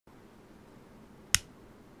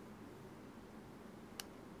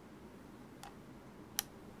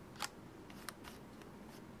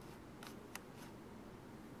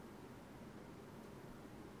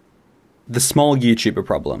The small YouTuber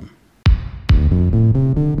problem.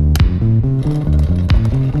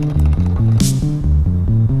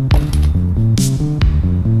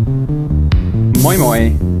 Moi moi,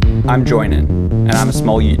 I'm Joinen, and I'm a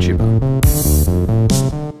small YouTuber.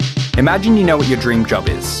 Imagine you know what your dream job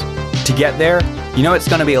is. To get there, you know it's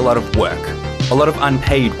going to be a lot of work, a lot of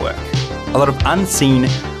unpaid work, a lot of unseen,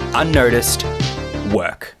 unnoticed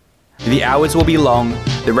work. The hours will be long,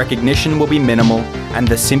 the recognition will be minimal, and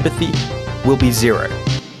the sympathy will be zero.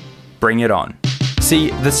 Bring it on. See,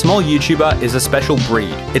 the small YouTuber is a special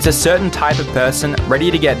breed. It's a certain type of person ready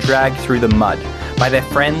to get dragged through the mud by their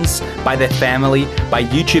friends, by their family, by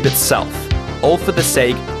YouTube itself, all for the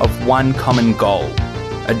sake of one common goal,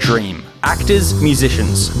 a dream. Actors,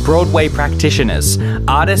 musicians, Broadway practitioners,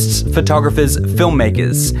 artists, photographers,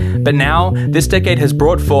 filmmakers. But now, this decade has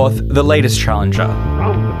brought forth the latest challenger.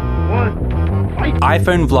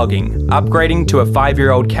 iPhone vlogging, upgrading to a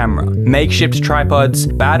 5-year-old camera, makeshift tripods,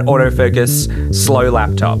 bad autofocus, slow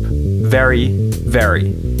laptop. Very,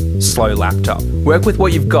 very slow laptop. Work with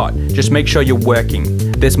what you've got, just make sure you're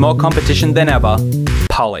working. There's more competition than ever.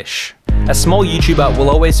 Polish. A small YouTuber will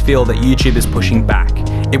always feel that YouTube is pushing back.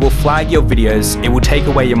 It will flag your videos, it will take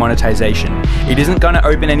away your monetization. It isn't going to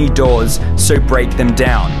open any doors, so break them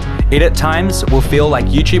down. It at times will feel like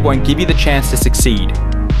YouTube won't give you the chance to succeed.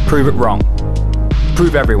 Prove it wrong.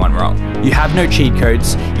 Prove everyone wrong. You have no cheat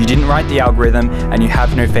codes, you didn't write the algorithm, and you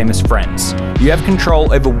have no famous friends. You have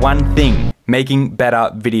control over one thing, making better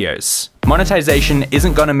videos. Monetization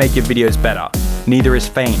isn't gonna make your videos better, neither is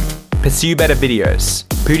fame. Pursue better videos.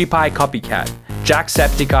 PewDiePie copycat.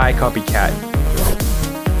 Jacksepticeye copycat.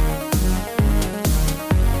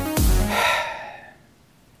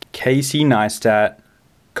 Casey Neistat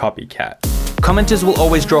copycat. Commenters will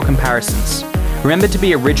always draw comparisons. Remember to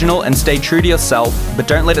be original and stay true to yourself, but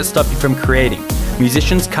don't let it stop you from creating.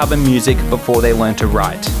 Musicians cover music before they learn to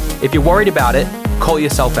write. If you're worried about it, call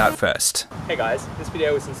yourself out first. Hey guys, this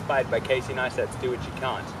video was inspired by Casey Neistat's Do What You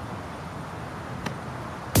Can't.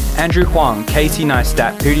 Andrew Huang, Casey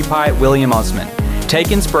Neistat, PewDiePie, William Osman.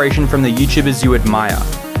 Take inspiration from the YouTubers you admire.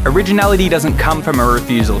 Originality doesn't come from a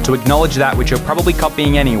refusal to acknowledge that which you're probably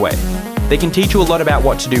copying anyway. They can teach you a lot about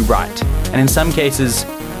what to do right, and in some cases,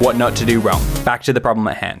 what not to do wrong. Back to the problem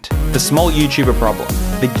at hand. The small YouTuber problem.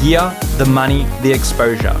 The gear, the money, the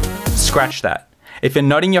exposure. Scratch that. If you're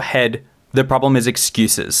nodding your head, the problem is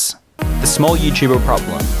excuses. The small YouTuber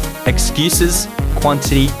problem. Excuses,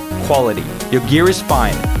 quantity, quality. Your gear is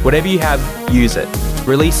fine. Whatever you have, use it.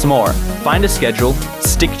 Release more. Find a schedule,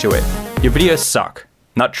 stick to it. Your videos suck.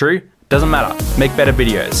 Not true? Doesn't matter. Make better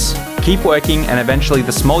videos. Keep working and eventually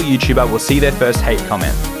the small YouTuber will see their first hate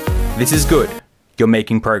comment. This is good. You're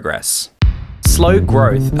making progress. Slow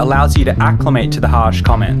growth allows you to acclimate to the harsh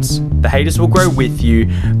comments. The haters will grow with you,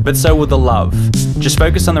 but so will the love. Just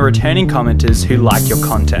focus on the returning commenters who like your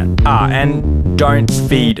content. And don't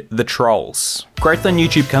feed the trolls. Growth on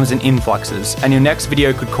YouTube comes in influxes, and your next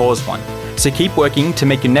video could cause one. So keep working to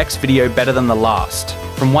make your next video better than the last.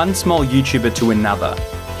 From one small YouTuber to another,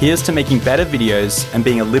 here's to making better videos and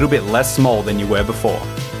being a little bit less small than you were before.